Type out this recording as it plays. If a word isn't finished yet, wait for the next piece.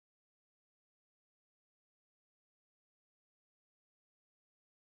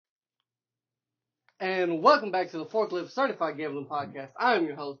And welcome back to the Forklift Certified Gambling Podcast. I am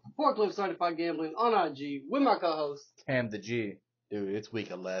your host, Forklift Certified Gambling on IG with my co-host, Cam the G. Dude, it's week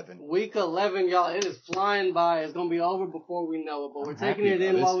 11. Week 11, y'all. It is flying by. It's going to be over before we know it, but we're taking it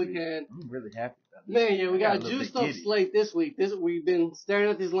in while we can. I'm really happy about this. Man, yeah, we got a juiced up slate this week. We've been staring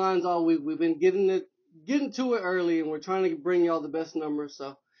at these lines all week. We've been getting to it early, and we're trying to bring y'all the best numbers.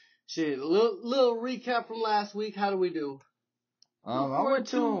 So, shit, a little recap from last week. How do we do? I went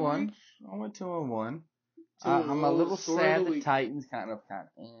 2-1. I'm a little sad the Titans kind of.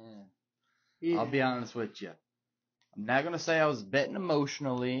 Yeah. I'll be honest with you. I'm not going to say I was betting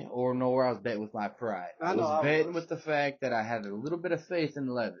emotionally nor I was betting with my pride. I was betting with the fact that I had a little bit of faith in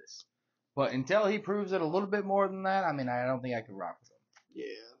Levis. But until he proves it a little bit more than that, I mean, I don't think I could rock with him.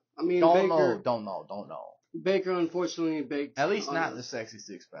 Yeah. I mean, don't know. Baker, unfortunately, baked. At least not the sexy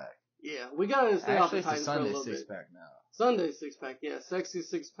six-pack. Yeah, we got to stay off the Titans for a little bit. Sunday six-pack now. Sunday six-pack, yeah. Sexy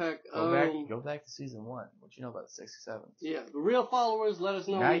six-pack. Go back to season 1. What you know about the 67? Yeah, the real followers, let us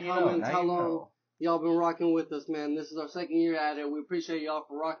know in the comments how long y'all been rocking with us, man. This is our second year at it. We appreciate y'all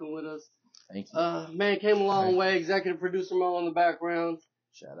for rocking with us. Thank you. Man, came a long way. Executive producer Mo in the background.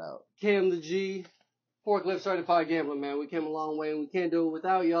 Shout out. Cam the G. Forklift Certified Gambling, man. We came a long way, and we can't do it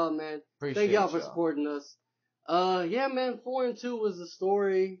without y'all, man. Thank y'all for supporting us. Yeah, man, 4-2 was the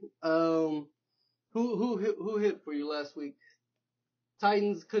story. Who hit for you last week?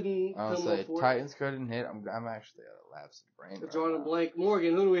 Titans couldn't come up for it. Titans couldn't hit. I'm actually at a lapse of brain. Jordan Blake.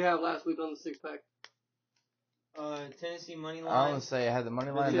 Morgan, who do we have last week on the six-pack? Tennessee money line. I want to say I had the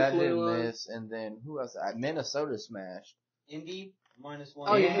money line. That didn't miss. And then who else? Minnesota smashed. Indy -1.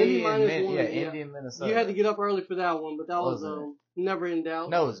 Oh, yeah, Indy -1. Yeah, Indy and Minnesota. You had to get up early for that one, but that was never in doubt.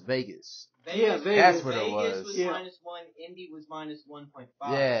 No, it was Vegas. Yeah, Vegas. That's what it was. Vegas was -1. Indy was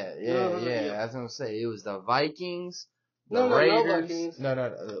 -1.5. Yeah. I was going to say, it was the Vikings, the Raiders. No, Vikings. No.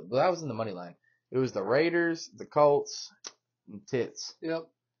 Well, that was in the money line. It was the Raiders, the Colts, and Tits. Yep.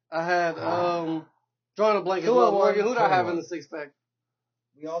 I had, drawing a blank as well. Morgan, who do I have in the six-pack?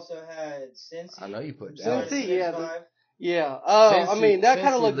 We also had Cincy. I know you put that. Cincy, yeah. Yeah. I mean, that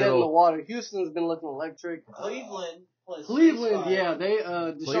kind of looked dead in the water. Houston's been looking electric. Cleveland, yeah.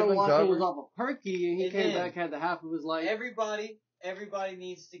 Deshaun Watson was off a perky, and he came back, had the half of his life. Everybody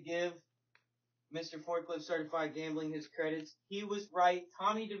needs to give Mr. Forklift Certified Gambling his credits. He was right.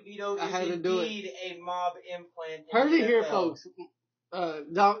 Tommy DeVito is indeed a mob implant. Heard it here, folks.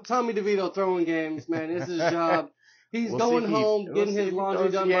 Tommy DeVito throwing games, man. It's his job. He's going home, getting his laundry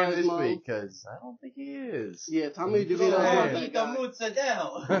done by his mom. Because I don't think he is. Yeah, Tommy DeVito.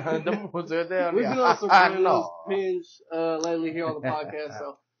 We've been on Sopranos binge lately here on the podcast.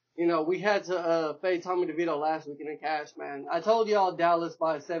 So, we had to fade Tommy DeVito last week in the cash, man. I told y'all Dallas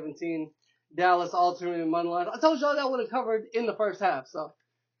by 17. Dallas alternate money line. I told y'all that would have covered in the first half. So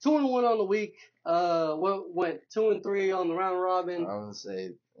 2-1 on the week. Went 2-3 on the round robin. I would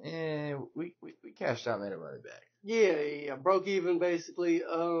say, we cashed out, made it right back. Yeah, broke even basically.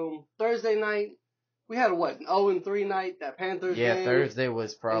 Thursday night, we had a 0-3 night, that Panthers game. Yeah, Thursday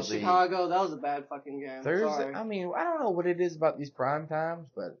was probably in Chicago. That was a bad fucking game. Thursday, sorry. I mean, I don't know what it is about these prime times,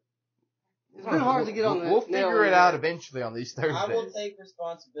 but it's been hard to get on that. We'll figure it out eventually on these Thursdays. I will take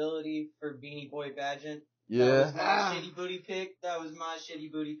responsibility for Beanie Boy Badgent. Yeah. That was my shitty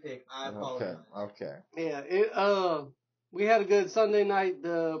booty pick. I apologize. Okay. Yeah, we had a good Sunday night,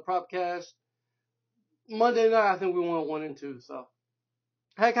 the Propcast. Monday night, I think we won 1-2, so.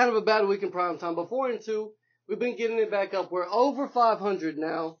 Had kind of a bad week in prime time, but 4-2, we've been getting it back up. We're over 500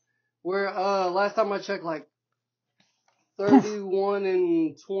 now. We're, last time I checked,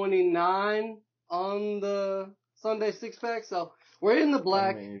 31-29 on the Sunday six-pack, so we're in the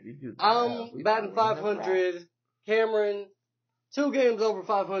black. I'm batting 500. Cameron, 2 games over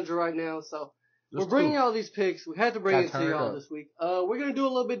 500 right now, so we're bringing y'all these picks. We had to bring it to y'all this week. We're going to do a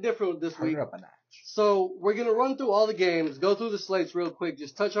little bit different this week. So we're going to run through all the games, go through the slates real quick,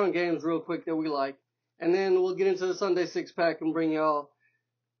 just touch on games real quick that we like, and then we'll get into the Sunday six-pack and bring y'all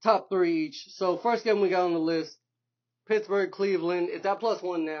top 3 each. So first game we got on the list, Pittsburgh, Cleveland. It's at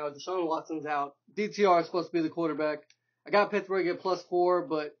 +1 now. Deshaun Watson's out. DTR is supposed to be the quarterback. I got Pittsburgh at +4,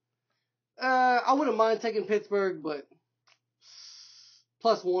 but I wouldn't mind taking Pittsburgh, but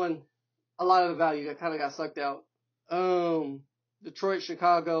 +1, a lot of the value that kind of got sucked out. Detroit,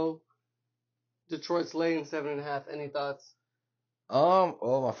 Chicago. Detroit's laying 7.5. Any thoughts?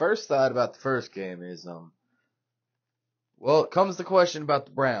 Well, my first thought about the first game is, well, it comes the question about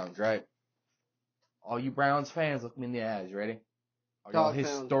the Browns, right? All you Browns fans, look me in the eyes. Ready? Are y'all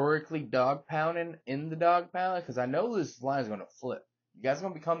historically dog pounding in the dog pound? Because I know this line's going to flip. You guys are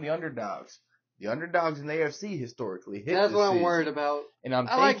going to become the underdogs. The underdogs in the AFC historically hit. That's this what I'm season. worried about. And I'm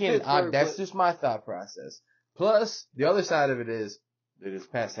thinking that's just my thought process. Plus, the other side of it is that this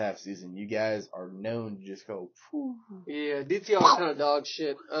past half season, you guys are known to just go. Phew. Yeah, DTR kind of dog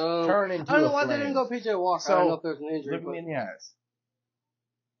shit. Turn into I don't know a why flame. they didn't go PJ Walker. So, I don't know if there's an injury. Look me in the eyes.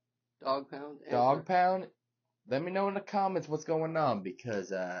 Dog pound. Dog pound. Let me know in the comments what's going on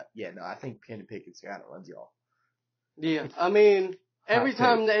because, I think Kenny Pickett's kind of runs y'all. Yeah, I mean, every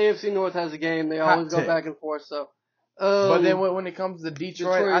time the AFC North has a game, they always go back and forth. So, but then when it comes to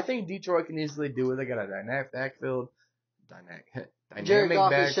Detroit, I think Detroit can easily do it. They got a dynamic backfield. Jared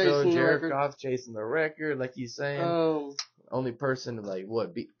Goff chasing the record, like he's saying. Only person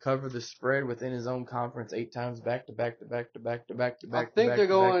to cover the spread within his own conference 8 times back to back. I think they're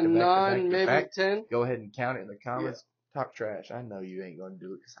going 9, maybe 10. Go ahead and count it in the comments. Yeah. Talk trash. I know you ain't gonna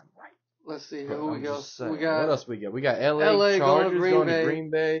do it because I'm right. Let's see who we go. What else we got? We got LA Chargers going to Green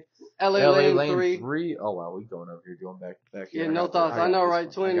Bay. LA Lane 3. Oh wow, we going over here going back to back. Yeah, no thoughts. I know,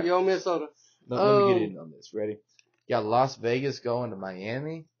 right? Twin, yo, Minnesota. Let me get in on this. Ready? Got Las Vegas going to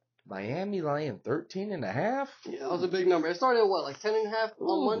Miami. Miami laying 13.5. Yeah, that was a big number. It started at what, like 10.5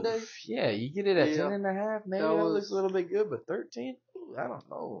 on Monday? Yeah, you get it at 10.5. Maybe that looks a little bit good, but 13? I don't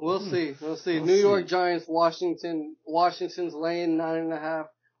know. We'll see. New York Giants, Washington's laying 9.5.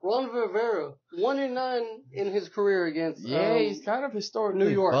 Ron Rivera, 1-9 in his career against. He's kind of historically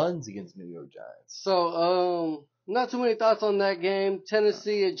New York. buns against New York Giants. So, not too many thoughts on that game.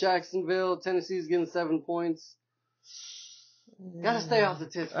 Tennessee at Jacksonville. Tennessee's getting 7 points. Gotta stay off the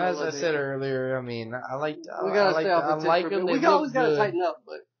tits. As I said earlier, I mean, we gotta stay off the tits. We always gotta tighten up,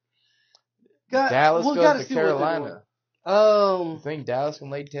 but Dallas goes to Carolina. You think Dallas can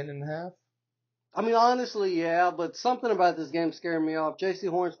lay 10.5? I mean, honestly, yeah, but something about this game scaring me off. J.C.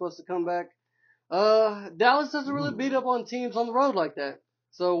 Horn's supposed to come back. Dallas doesn't really beat up on teams on the road like that.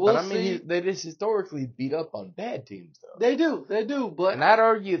 So we'll see. They just historically beat up on bad teams, though. They do, but. And I'd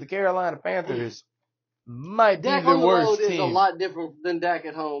argue the Carolina Panthers might be Dak the on the worst road team. is a lot different than Dak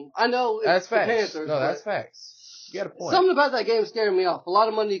at home. I know it's that's the facts. Panthers. No, that's facts. You got a point. Something about that game scared me off. A lot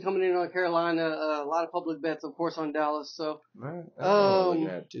of money coming in on Carolina. A lot of public bets, of course, on Dallas. So,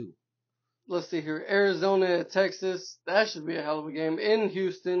 too. Let's see here. Arizona at Texas. That should be a hell of a game. In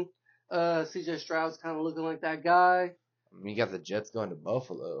Houston, C.J. Stroud's kind of looking like that guy. I mean, you got the Jets going to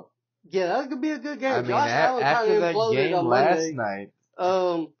Buffalo. Yeah, that could be a good game. I mean, after that game last night.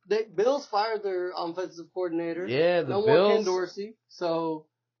 Bills fired their offensive coordinator. Yeah, the Bills. No more Ken Dorsey. So,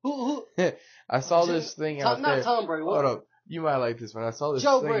 who? I saw this thing out there. Not Tom Brady. Hold up. You might like this one. I saw this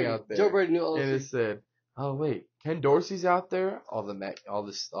thing out there. Joe Brady knew OC. And it said, oh, wait, Ken Dorsey's out there? All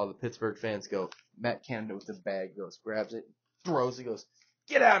the Pittsburgh fans go, Matt Canada with the bag goes, grabs it, throws it, goes,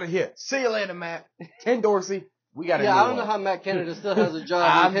 get out of here. See you later, Matt. Ken Dorsey, we got to I don't know how Matt Canada still has a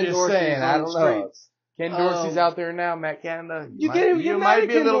job. I'm just saying, I don't know. Ken Dorsey's out there now, Matt Canada. You might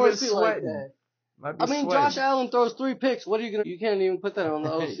be a little bit sweating. Like Josh Allen throws 3 picks. What are you gonna? You can't even put that on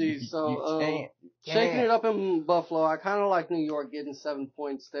the OC. So you can't. Shaking it up in Buffalo. I kind of like New York getting 7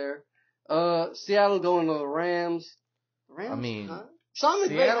 points there. Seattle going to the Rams. I mean, Sean McVay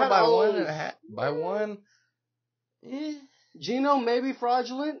Seattle by 1.5. By 1. Geno maybe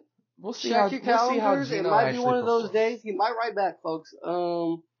fraudulent. We'll see. Check your calendars. It might be one of those days. He might write back, folks.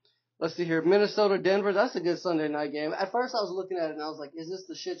 Let's see here. Minnesota, Denver. That's a good Sunday night game. At first, I was looking at it and I was like, "Is this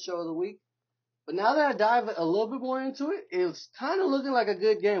the shit show of the week?" But now that I dive a little bit more into it, it's kind of looking like a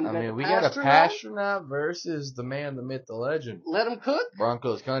good game. We got a Pasternak versus the man, the myth, the legend. Let him cook.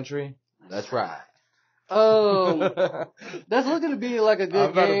 Broncos country. That's right. That's looking to be like a good game. I'm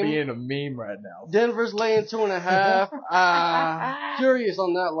about to be in a meme right now. Denver's laying 2.5. Curious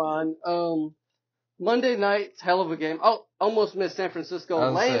on that line. Monday night, hell of a game. Oh, almost missed San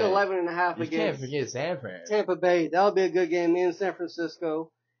Francisco. Laying 11.5 against. You can't forget San Fran. Tampa Bay. That'll be a good game in San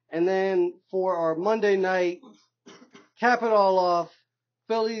Francisco. And then for our Monday night, cap it all off.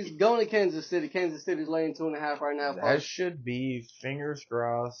 Phillies going to Kansas City. Kansas City's laying 2.5 right now. That should be, fingers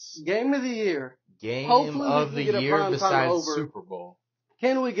crossed, game of the year. Hopefully of the year besides Super Bowl.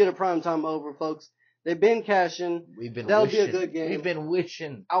 Can we get a primetime over, folks? They've been cashing. That'll be a good game. We've been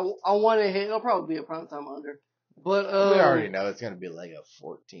wishing. I want to hit. It'll probably be a primetime under. But we already know it's going to be like a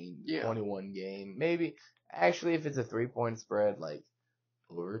 14-21 game. Maybe, actually, if it's a 3-point spread, like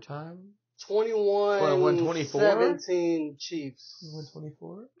overtime. 21-24? 17 Chiefs.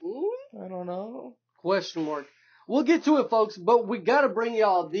 21-24? I don't know. Question mark. We'll get to it, folks, but we got to bring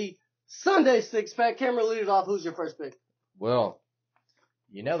y'all the Sunday six-pack. Cameron, lead it off. Who's your first pick? Well,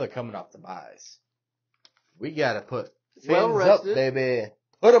 you know they're coming off the buys. We got to put fins up, baby.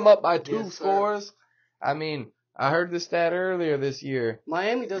 Put them up by 2 scores. I mean, I heard the stat earlier this year.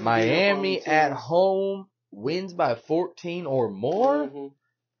 Miami doesn't. Miami at home wins by 14 or more. Mm-hmm.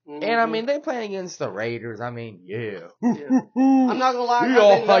 Mm-hmm. And I mean, they playing against the Raiders. I mean, yeah. I'm not gonna lie.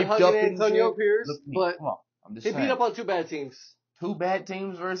 I've been hyped up Antonio Pierce, but he beat up on 2 bad teams. 2 bad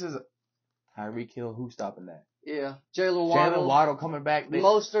teams versus Tyreek Hill. Who's stopping that? Yeah, Jalen Waddle coming back.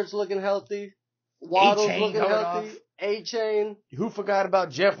 Mostert's looking healthy. Waddle's looking healthy. A-Chain. Who forgot about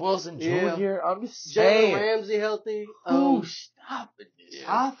Jeff Wilson Jr.? I'm just saying. Jalen Ramsey healthy. Who's stopping this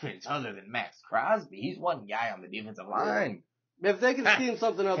offense other than Max Crosby? He's one guy on the defensive line. If they can scheme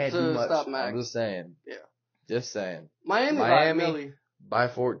something up to stop Max. I'm just saying. Yeah. Just saying. Miami by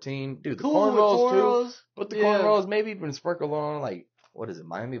 14. Dude, the cornrows too. But the cornrows maybe even sprinkle on like, what is it,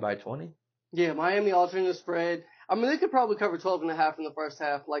 Miami by 20? Yeah, Miami altering the spread. I mean, they could probably cover 12.5 in the first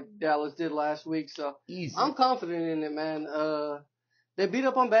half like Dallas did last week. So easy. I'm confident in it, man. They beat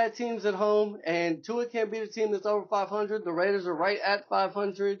up on bad teams at home, and Tua can't beat a team that's over 500. The Raiders are right at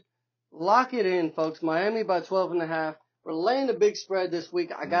 500. Lock it in, folks. Miami by 12.5. We're laying a big spread this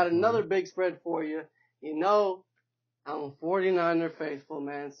week. I got another big spread for you. You know, I'm a 49er faithful,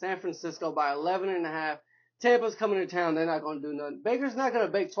 man. San Francisco by 11.5. Tampa's coming to town. They're not going to do nothing. Baker's not going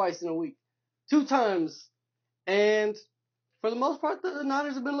to bake twice in a week. 2 times. And for the most part, the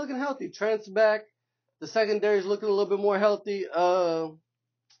Niners have been looking healthy. Trent's back. The secondary's looking a little bit more healthy.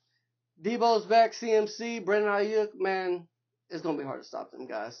 Debo's back. CMC. Brandon Ayuk. Man, it's going to be hard to stop them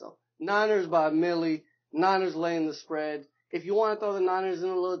guys. So Niners by a milli. Niners laying the spread. If you want to throw the Niners in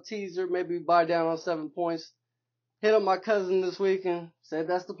a little teaser, maybe buy down on 7 points. Hit up my cousin this week and said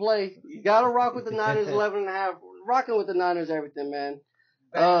that's the play. You got to rock with the Niners 11.5. Rocking with the Niners everything, man.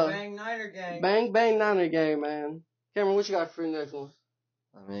 Bang, bang, Niner gang. Bang, bang, Niner gang, man. Cameron, what you got for the next one?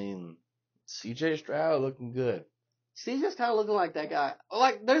 I mean, CJ Stroud looking good. CJ's kind of looking like that guy.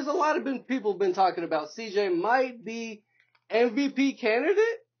 Like, there's a lot of people been talking about CJ might be MVP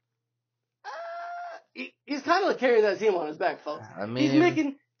candidate. He's kind of carrying that team on his back, folks. I mean, he's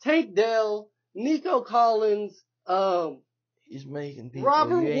making Tank Dell, Nico Collins, he's making people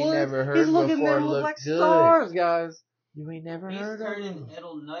Robert you ain't Woods. Never heard he's looking before them look like good. Stars, guys. You ain't never He's heard of him. turning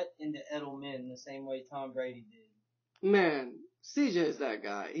Edelnut into Edelman the same way Tom Brady did. Man, CJ is that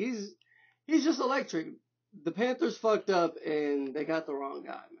guy. He's just electric. The Panthers fucked up and they got the wrong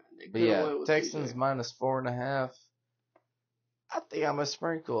guy, man. But yeah, Texans minus 4.5. I think I'm going to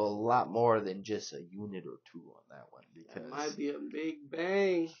sprinkle a lot more than just a unit or 2 on that one. Because that might be a big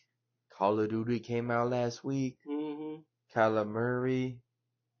bang. Call of Duty came out last week. Mm-hmm. Kyler Murray,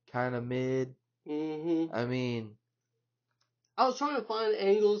 kind of mid. Mm-hmm. I mean, I was trying to find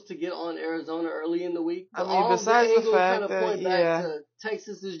angles to get on Arizona early in the week. I mean, besides the fact that, point back to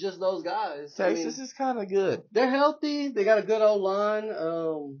Texas is just those guys. Texas is kind of good. They're healthy. They got a good old line.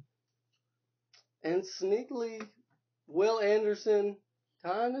 And sneakily, Will Anderson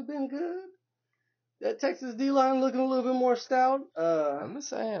kind of been good. That Texas D-line looking a little bit more stout. I'm just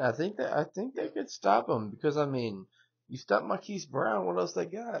saying, I think they could stop him because, I mean, you stop Marquise Brown, what else they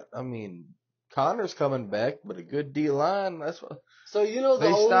got? I mean, Connor's coming back, but a good D-line, that's what. So, you know, the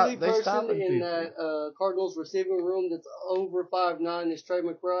only person in that Cardinals receiving room that's over 5'9" is Trey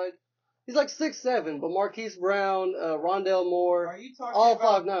McBride. He's like 6'7", but Marquise Brown, Rondale Moore, all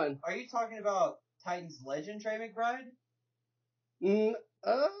 5'9". Are you talking about Titans legend Trey McBride?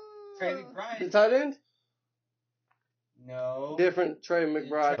 Trey McBride. The tight end? No. Different Trey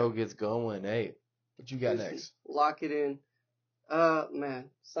McBride. Joe gets going. Hey, what you got next? Lock it in. Man,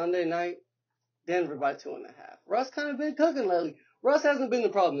 Sunday night, Denver by 2.5. Russ kind of been cooking lately. Russ hasn't been the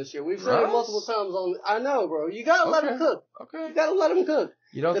problem this year. We've said it multiple times on. I know, bro. You gotta let him cook. Okay. You gotta let him cook.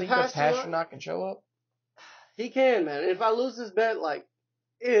 You don't think the Pasternak can show up? He can, man. And if I lose this bet, like,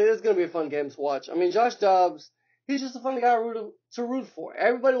 it's gonna be a fun game to watch. I mean, Josh Dobbs, he's just a fun guy to root for.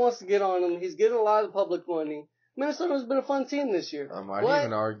 Everybody wants to get on him. He's getting a lot of public money. Minnesota's been a fun team this year. I might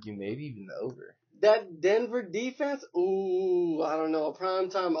even argue maybe even the over. That Denver defense, I don't know, a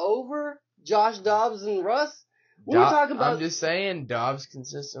primetime over? Josh Dobbs and Russ? I'm just saying, Dobbs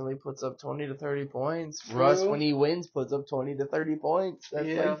consistently puts up 20 to 30 points. True. Russ, when he wins, puts up 20 to 30 points. That's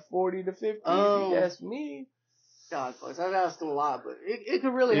like 40 to 50, if you ask me. God, folks, I've asked him a lot, but it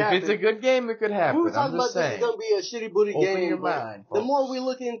could really happen. If it's a good game, it could happen. We were talking about this is going to be a shitty booty game. Open your mind, the more we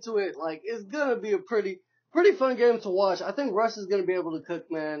look into it, like, it's going to be a pretty fun game to watch. I think Russ is going to be able to cook,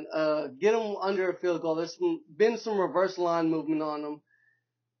 man. Get him under a field goal. There's been some reverse line movement on him.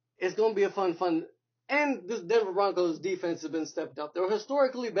 It's going to be a fun. And this Denver Broncos defense has been stepped up. They were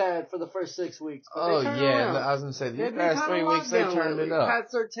historically bad for the first 6 weeks. Oh, yeah. I was going to say, these past 3 weeks, they turned it up.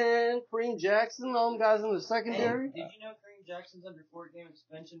 Pat Surtain, Kareem Jackson, all them guys in the secondary. Hey, did you know Kareem Jackson's under 4-game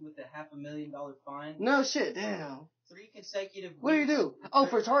suspension with a $500,000 fine. No shit, damn. 3 consecutive weeks. What do you do? Oh,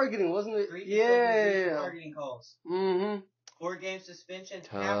 for targeting, wasn't it? 3 consecutive weeks targeting calls. Mm-hmm. 4-game suspension,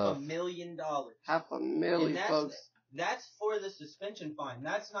 Tough. $500,000. $500,000, folks. That's for the suspension fine.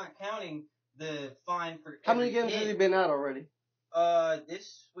 That's not counting the fine for How many games has he been out already?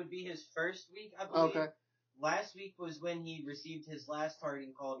 This would be his first week, I believe. Okay. Last week was when he received his last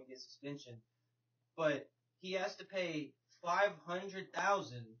targeting call to get suspension. But he has to pay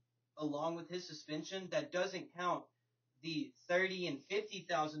 $500,000 along with his suspension. That doesn't count the $30,000 and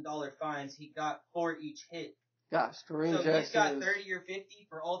 $50,000 fines he got for each hit. Gosh, Kareem so Jackson he's got 30 or 50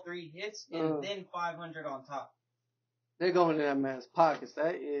 for all 3 hits, and then 500 on top. They're going to that man's pockets.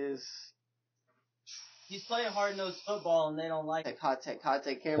 That is. He's playing hard-nosed football, and they don't like it. Hot take,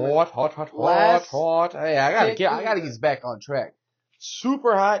 Cameron. Hot. Hey, I gotta get back on track.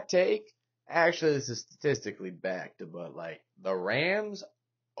 Super hot take. Actually, this is statistically backed, but like the Rams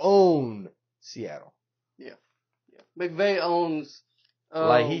own Seattle. Yeah. McVay owns.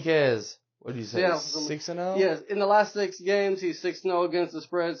 Like he has. What did you say? Seattle 6-0. Yes, in the last 6 games, he's 6-0 against the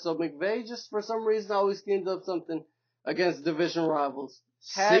spread. So McVay just for some reason always schemes up something against division rivals.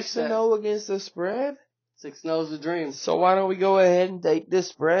 6-0 against the spread. 6-0 is a dream. So why don't we go ahead and take this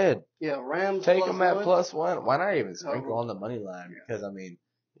spread? Yeah, Rams take them at +1. Why not even sprinkle on the money line? Yeah. Because I mean,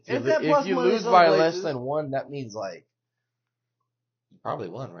 if you lose by less than 1, that means like you probably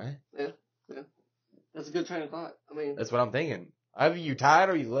won, right? Yeah. That's a good train of thought. I mean, that's what I'm thinking. Either you tied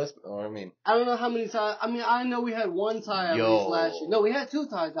or you lost. Or I don't know how many ties. I mean, I know we had 1 tie at least last year. No, we had 2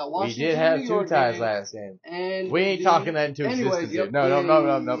 ties. Now Washington, we did have New York 2 ties game, last game. And we ain't talking that into existence here. No, a lot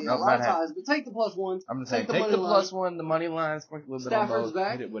of not ties. But take the +1. I'm just saying, take the +1, the money line, sprinkle a little bit on both.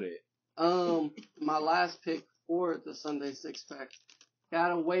 Back. Hit it with it. My last pick for the Sunday 6-pack.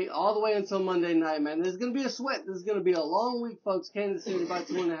 Gotta wait all the way until Monday night, man. There's gonna be a sweat. This is gonna be a long week, folks. Kansas City by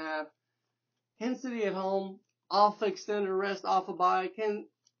 2.5. Kansas City at home, off extended rest, off a bye.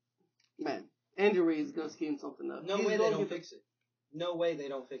 Man, Andy Reid's gonna scheme something up. No way they don't fix it. No way they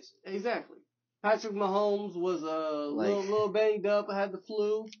don't fix it. Exactly. Patrick Mahomes was a little banged up, had the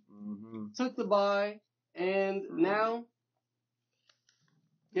flu, took the bye, and now,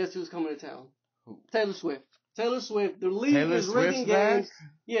 guess who's coming to town? Taylor Swift. The league is rigging games.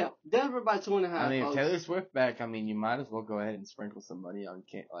 Yeah, Denver by 2.5. I mean, folks. if Taylor Swift back, I mean, you might as well go ahead and sprinkle some money on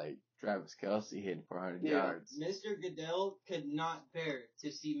Travis Kelce hitting 400 yards. Mr. Goodell could not bear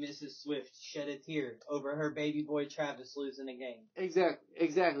to see Mrs. Swift shed a tear over her baby boy Travis losing a game.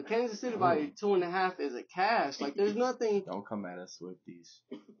 Exactly. Kansas City by 2.5 is a cash. Like, there's nothing. Don't come at us, Swifties.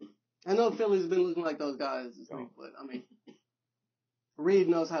 I know Philly's been looking like those guys this week, but I mean, Reed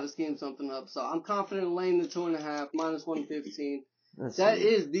knows how to scheme something up. So I'm confident in laying the 2.5 -115. That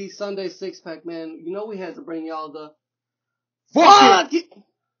is the Sunday 6-pack, man. You know we had to bring y'all the fuck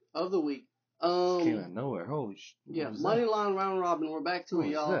of the week. Came out of nowhere. Holy shit. Yeah, money line round robin. We're back to it,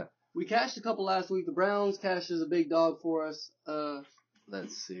 y'all. That? We cashed a couple last week. The Browns cashed as a big dog for us.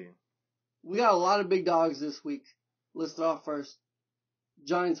 Let's see. We got a lot of big dogs this week. Let's start off first.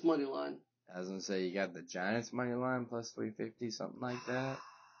 Giants money line. I was gonna say you got the Giants money line +350, something like that.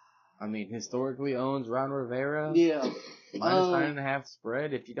 I mean, historically owns Ron Rivera. Yeah. -9.5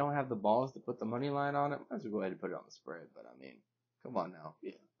 spread. If you don't have the balls to put the money line on it, might as well go ahead and put it on the spread. But I mean, come on now.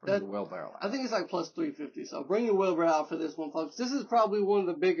 Yeah. Bring your wheelbarrow out. I think it's like +350. So bring your wheelbarrow out for this one, folks. This is probably one of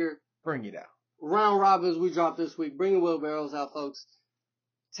the bigger. Bring it out. Round robins we dropped this week. Bring your wheelbarrows out, folks.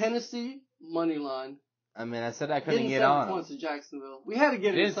 Tennessee money line. I mean, I said I couldn't get on them. Points to Jacksonville. We had to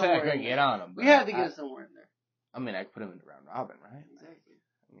get it somewhere. I didn't say I couldn't get on them. We had to get it somewhere in there. I mean, I could put them in the round robin, right? Exactly.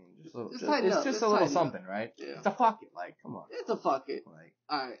 I mean, just a little. It's just a little something, right? Yeah. It's a fuck it. Like, come on. It's a fuck it. Like,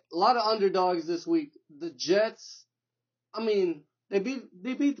 all right. A lot of underdogs this week. The Jets. I mean, they beat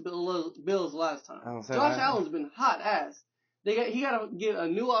the Bills last time. Josh Allen's been hot ass. He got to get a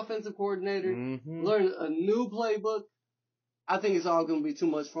new offensive coordinator, learn a new playbook. I think it's all going to be too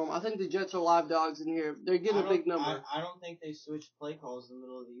much for them. I think the Jets are live dogs in here. They're getting a big number. I don't think they switch play calls in the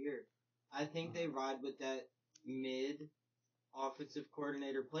middle of the year. I think they ride with that mid-offensive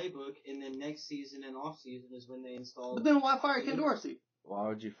coordinator playbook, and then next season and off-season is when they install... But then why fire Ken Dorsey? Why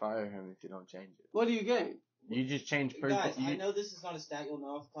would you fire him if you don't change it? What do you gain? You just change... Guys, I know this is not a stat you'll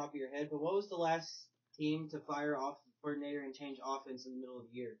know off the top of your head, but what was the last team to fire offensive coordinator and change offense in the middle of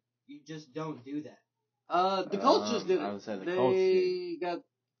the year? You just don't do that. The Colts just did it. I would say the Colts did. Got.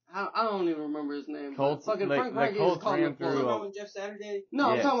 I don't even remember his name. Colts. Fucking Frank Reich is calling with Jeff Saturday?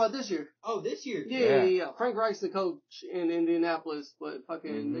 No, I'm talking about this year. Oh, this year? Yeah. Frank Reich's the coach in Indianapolis, but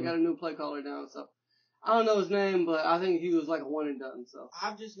fucking they got a new play caller down. So I don't know his name, but I think he was like a one and done. So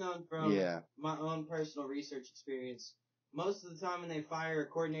I've just known from my own personal research experience. most of the time when they fire a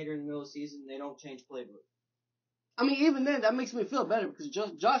coordinator in the middle of the season, they don't change playbook. I mean, even then, that makes me feel better because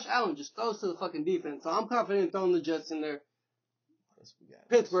Josh Allen just throws to the fucking defense. So I'm confident in throwing the Jets in there.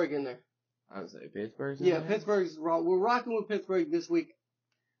 Pittsburgh in there. I would say Pittsburgh's in there? Yeah, we're rocking with Pittsburgh this week.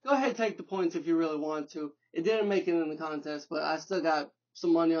 Go ahead, take the points if you really want to. It didn't make it in the contest, but I still got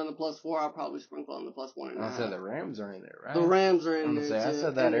some money on the +4. I'll probably sprinkle on the +1.5. I said the Rams are in there, right? The Rams are in there. I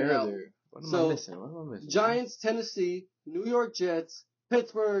said that earlier. What am I missing? Giants, Tennessee, New York Jets,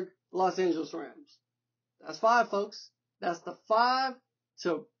 Pittsburgh, Los Angeles Rams. That's 5, folks. That's the 5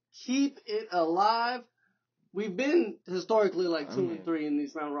 to keep it alive. We've been historically like 2 and 3 in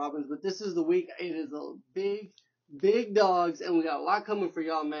these round robins, but this is the week. It is a big dogs, and we got a lot coming for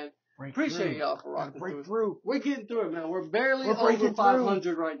y'all, man. Appreciate y'all for rocking through. We're getting through it, man. We're barely over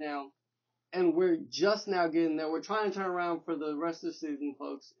 500 right now, and we're just now getting there. We're trying to turn around for the rest of the season,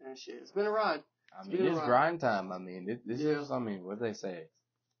 folks, and shit. It's been a ride. It's grind time. I mean, this is, what do they say?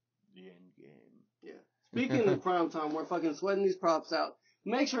 The end game. Yeah. Speaking of prime time, we're fucking sweating these props out.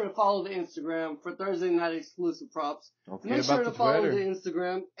 Make sure to follow the Instagram for Thursday night exclusive props. Make sure to follow the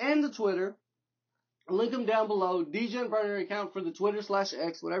Instagram and the Twitter. Link them down below. DJ and Burner account for the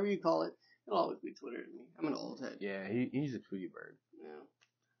Twitter/X, whatever you call it. It'll always be Twitter to me. I'm an old head. Yeah, he's a Tweety bird. Yeah.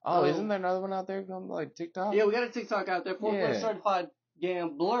 Oh, isn't there another one out there called like TikTok? Yeah, we got a TikTok out there. Forklift Certified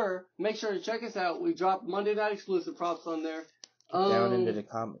Gambler. Make sure to check us out. We drop Monday night exclusive props on there. Get down into the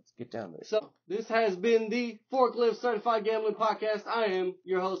comments. Get down there. So, this has been the Forklift Certified Gambling Podcast. I am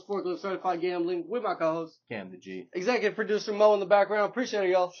your host, Forklift Certified Gambling, with my co-host, Cam the G. Executive producer Mo in the background. Appreciate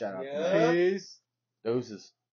it, y'all. Shout out. Peace. Doses.